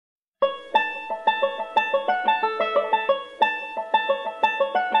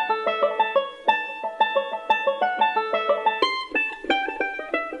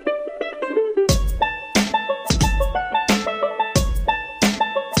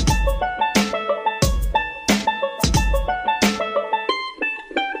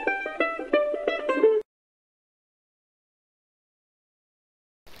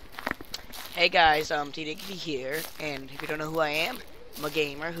guys, TDiggity here, and if you don't know who I am, I'm a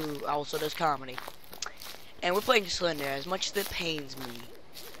gamer who also does comedy. And we're playing Slender. As much as it pains me,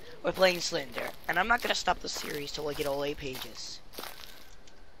 we're playing Slender. And I'm not gonna stop the series till I get all 8 pages.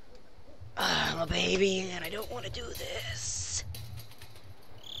 I'm a baby, and I don't want to do this.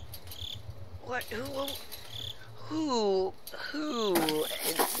 What? Who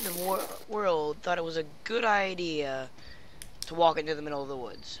in the world thought it was a good idea to walk into the middle of the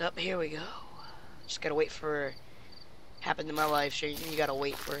woods? Up, here we go. Just gotta wait for happened in my live stream. You gotta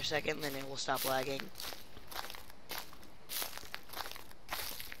wait for a second, then it will stop lagging.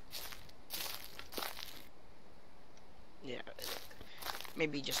 Yeah,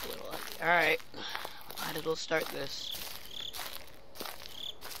 maybe just a little. All right, might as well start this.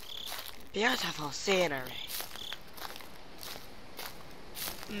 Beautiful scenery.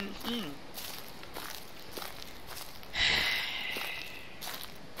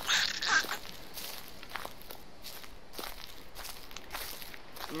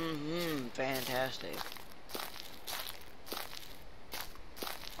 Fantastic.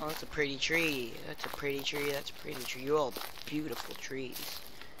 Oh, that's a pretty tree. That's a pretty tree. That's a pretty tree. You're all beautiful trees.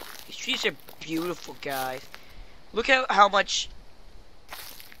 These trees are beautiful, guys. Look at how much...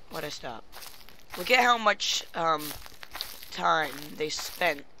 Why'd I stop? Look at how much, time they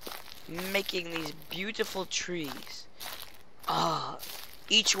spent making these beautiful trees.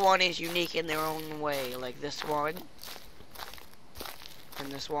 Each one is unique in their own way. Like this one.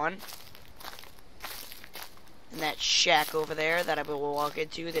 And this one. And that shack over there that I will walk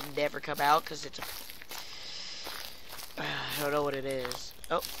into that never come out because it's a... I don't know what it is.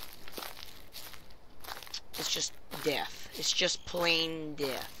 Oh. It's just death. It's just plain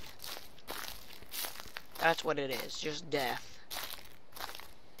death. That's what it is. Just death.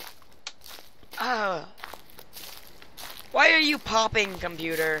 Why are you popping,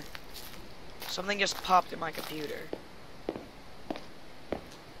 computer? Something just popped in my computer.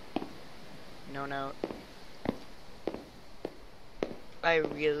 No. I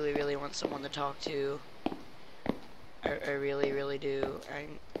really want someone to talk to. I really do.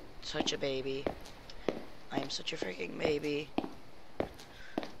 I'm such a baby. I am such a freaking baby. I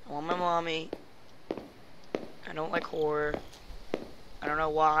want my mommy. I don't like horror. I don't know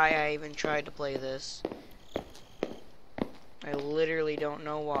why I even tried to play this. I literally don't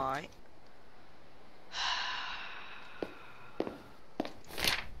know why.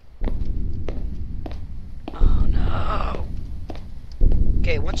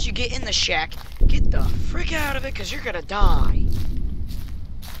 Okay, once you get in the shack, get the frick out of it, because you're gonna die.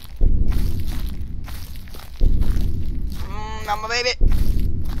 I'm a baby.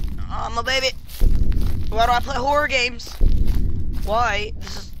 I'm a baby. Why do I play horror games? Why?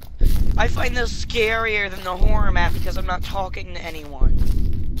 I find this scarier than the horror map because I'm not talking to anyone.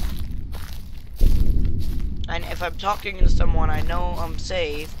 And if I'm talking to someone, I know I'm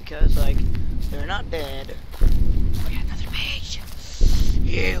safe because, like, they're not dead.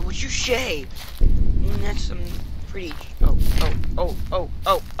 Yeah, would you shave? That's some pretty... Oh.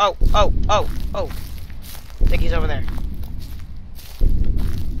 I think he's over there.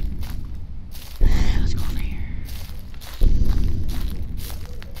 Let's go over here.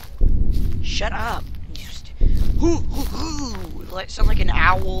 Shut up. Like, sound like an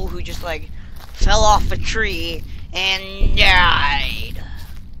owl who just, like, fell off a tree and died.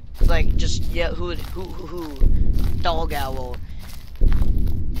 Like, just, yeah, who. Dog owl.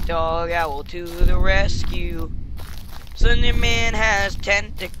 Dog owl to the rescue. Slender Man has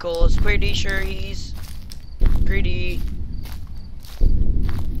tentacles. Pretty sure he's pretty. I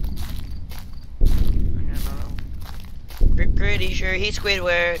don't know. Pretty sure he's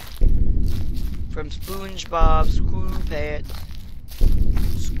Squidward from SpongeBob SquarePants.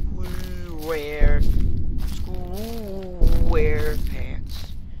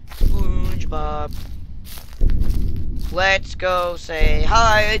 SquarePants. SpongeBob. Let's go say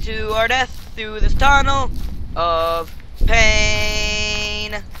hi to our death through this tunnel of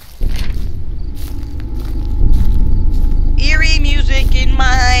pain. Eerie music in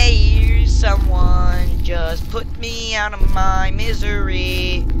my ears. Someone just put me out of my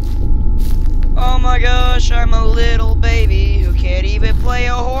misery. Oh my gosh, I'm a little baby who can't even play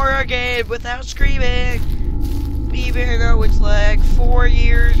a horror game without screaming. Even though it's like 4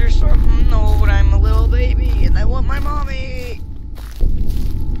 years or something old, I'm a little baby and I want my mommy.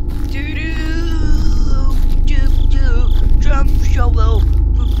 Drum solo.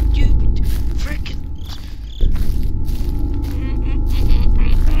 Frickin'.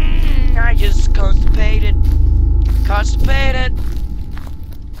 I just constipated.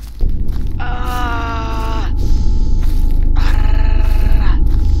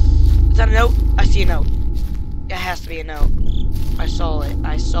 Is that a note? saw it.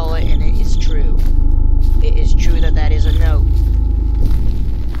 I saw it, and it is true. It is true that that is a note.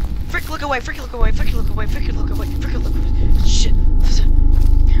 Frick, look away, frick, look away, frick, look away, frick, look away, frick, look away. Shit.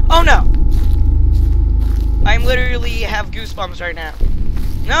 Oh no! I'm literally have goosebumps right now.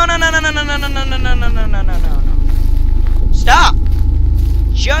 No, no, no, no, no, no, no, no, no, no, no, no, no, no, no, no, no. Stop!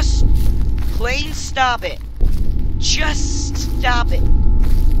 Just plain stop it. Just stop it.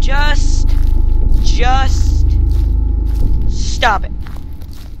 Just stop it.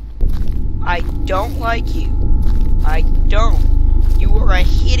 I don't like you. I don't. You are a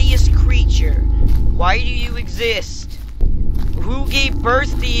hideous creature. Why do you exist? Who gave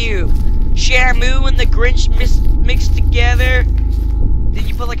birth to you? Shamu and the Grinch mixed together? Then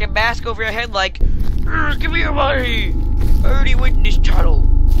you put like a mask over your head like, give me your money! I already went in this tunnel.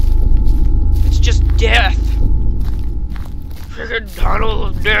 It's just death. Freaking tunnel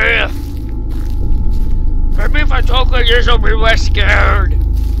of death. Maybe if I talk like this, I'll be less scared.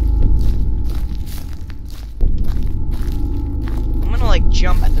 I'm gonna like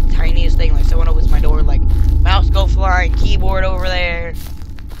jump at the tiniest thing, like someone opens my door, like mouse go flying, keyboard over there.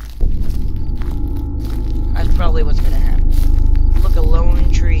 That's probably what's gonna happen. Look, a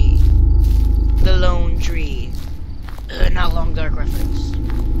lone tree. The lone tree. Not Long Dark reference.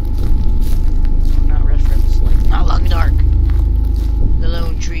 Not reference, like not Long Dark. The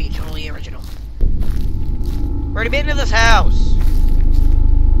lone tree, totally original. Already been to this house.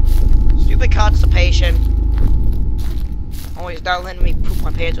 Stupid constipation. Always not letting me poop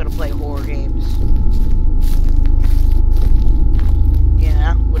my pants when I play horror games.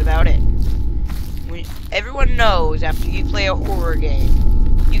 Yeah, what about it? Everyone knows after you play a horror game,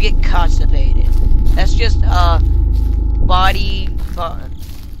 you get constipated. That's just a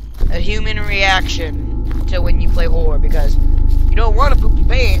human reaction to when you play horror, because you don't want to poop your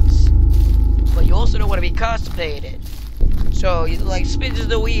pants, but you also don't want to be constipated. So you like spins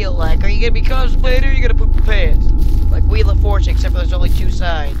the wheel, like, are you gonna be constipated or are you gonna poop your pants? Like Wheel of Fortune, except for there's only two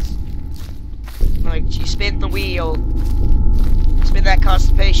sides. Like, you spin the wheel, spin that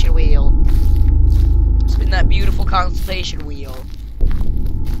constipation wheel. Spin that beautiful constipation wheel,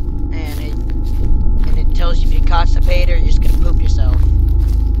 and it tells you if you're constipated or you're just gonna poop yourself.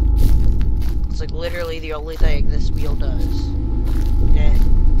 It's like literally the only thing this wheel does. Yeah.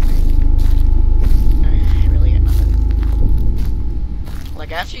 I really got nothing.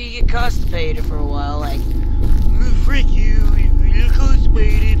 Like after you get constipated for a while, like, freak you, you're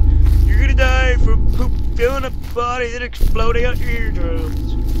constipated, you're gonna die from poop filling up your body and exploding out your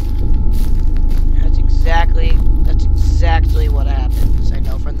eardrums. That's exactly what happens. I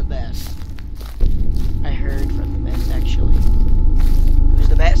know from the best. I heard from the best, actually. Who's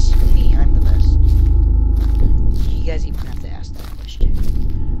the best? Me, I'm the best. Do you guys even have to ask that question?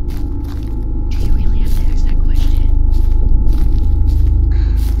 Do you really have to ask that question?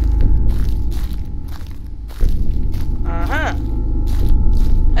 Uh-huh.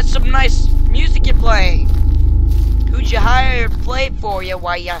 That's some nice music you're playing. Who'd you hire to play it for you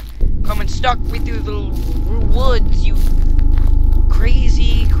while you come and stalk me through the woods, you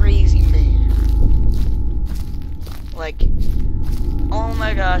crazy, crazy man. Like, oh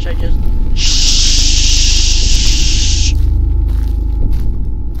my gosh, I just... Shh.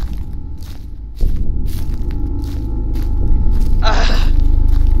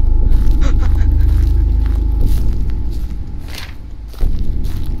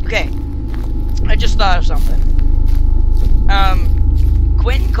 Okay, I just thought of something.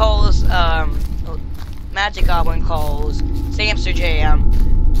 Quinn calls, Magic Goblin calls Samster Jam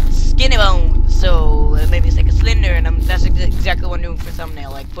Skinny Bones, so it made me think of Slender, and that's exactly what I'm doing for thumbnail,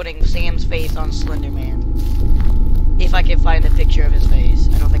 like putting Sam's face on Slender Man. If I can find a picture of his face.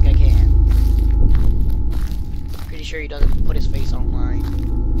 I don't think I can. Pretty sure he doesn't put his face online.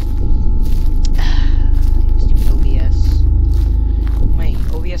 Stupid OBS. Wait,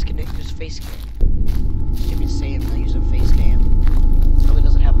 OBS can use face cam. Stupid Sam, they'll use a face cam. Probably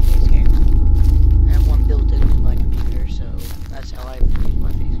doesn't have a face cam. I have one built into my computer, so that's how I use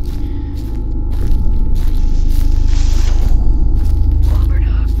my face cam.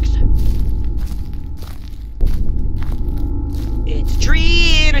 Overducks. It's a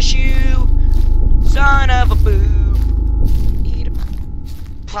tree in a shoe, son of a boob. Eat a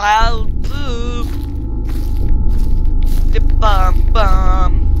pile of poop. The bum.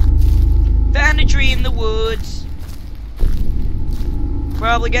 Found a tree in the woods.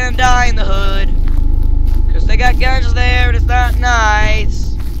 Probably gonna die in the hood. Cause they got guns there and it's not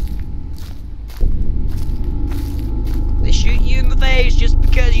nice. They shoot you in the face just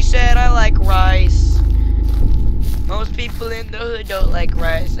because you said I like rice. Most people in the hood don't like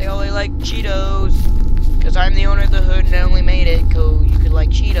rice. They only like Cheetos. Because I'm the owner of the hood and I only made it because you could like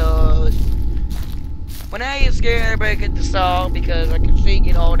Cheetos. When I get scared, I break it to salt because I can sing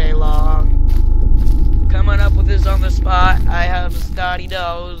it all day long. Coming up with this on the spot, I have a snotty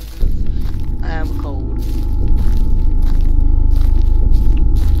nose. I have a cold.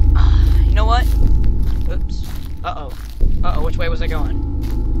 You know what? Oops. Uh-oh. Uh-oh, which way was I going?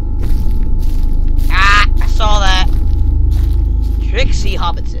 Ah! I saw that. Trixie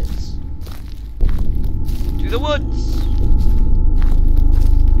hobbitses. Through the woods.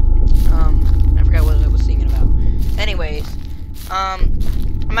 I forgot what I was singing about. Anyways,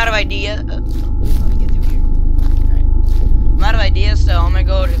 I'm out of idea. Let me get through here. Alright. I'm out of ideas, so I'm gonna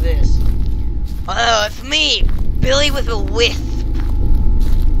go to this. Oh, it's me, Billy with a wisp.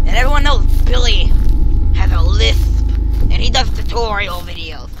 And everyone knows Billy has a lisp, and he does tutorial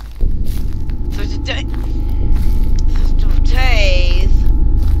videos. So today,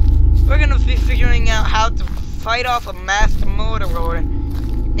 we're gonna be figuring out how to fight off a masked murderer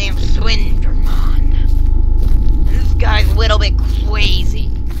named Slenderman. And this guy's a little bit crazy.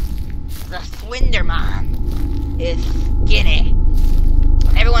 The Slenderman is skinny.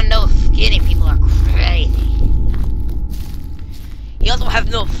 And everyone knows skinny people are crazy. He also has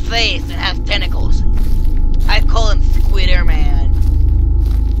no face and has tentacles. I call him Squidderman.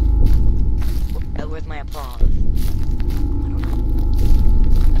 Where's my applause?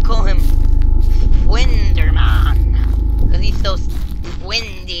 I call him Swinderman. Because he's so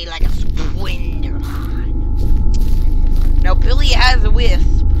windy like a Swinderman. Now Billy has a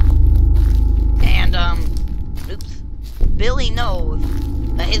wisp. And oops. Billy knows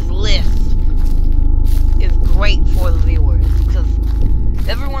that his lisp is great for the viewers. Because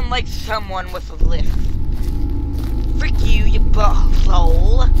everyone likes someone with a lisp. Frick you, you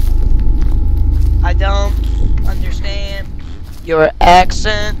butthole. I don't understand your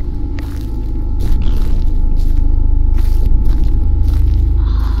accent.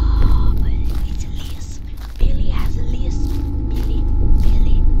 Oh, but it's a lisp. Billy has a lisp. Billy,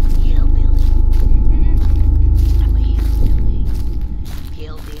 hillbilly. I'm a hillbilly.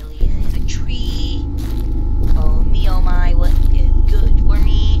 Hillbilly in a tree. Oh me, oh my, what is good for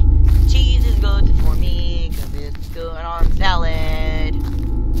me? Cheese is good for me, cause it's good on salad.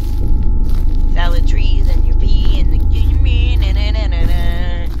 Salad trees and your pea and the na na na na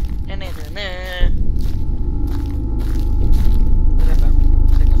na na na na. What's that from?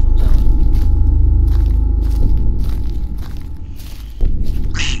 Signal from salad.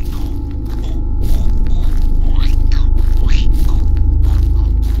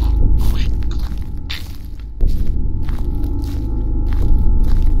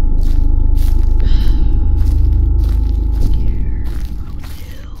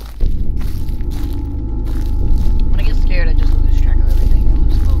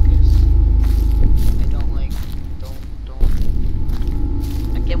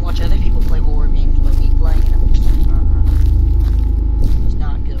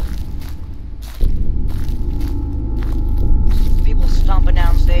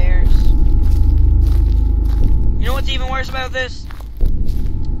 About this,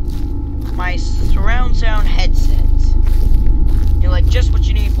 my surround sound headset. You're like just what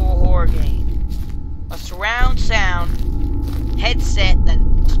you need for a horror game. A surround sound headset that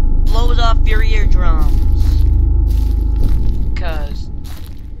blows off your eardrums. Cause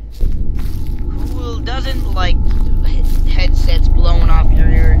who doesn't like headsets blowing off your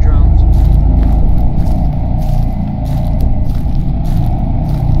eardrums?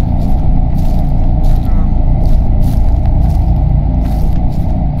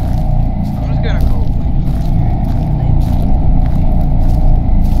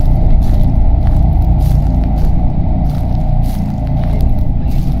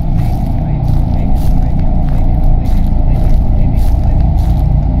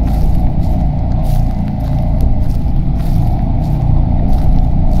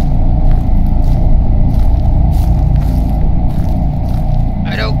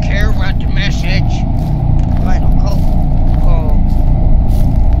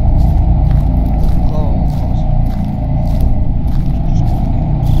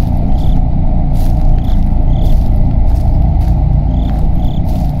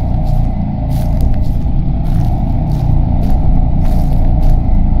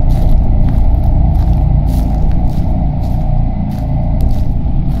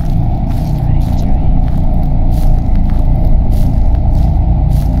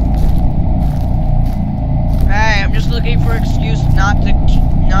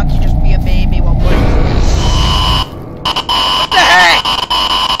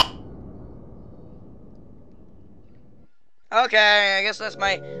 Okay, I guess that's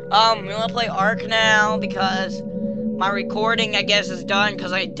my, we wanna play Ark now, because my recording, I guess, is done,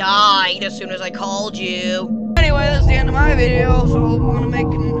 because I died as soon as I called you. Anyway, that's the end of my video, so I'm gonna make,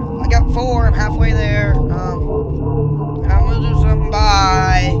 I got 4, I'm halfway there, I'm gonna do something,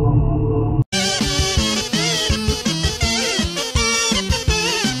 bye.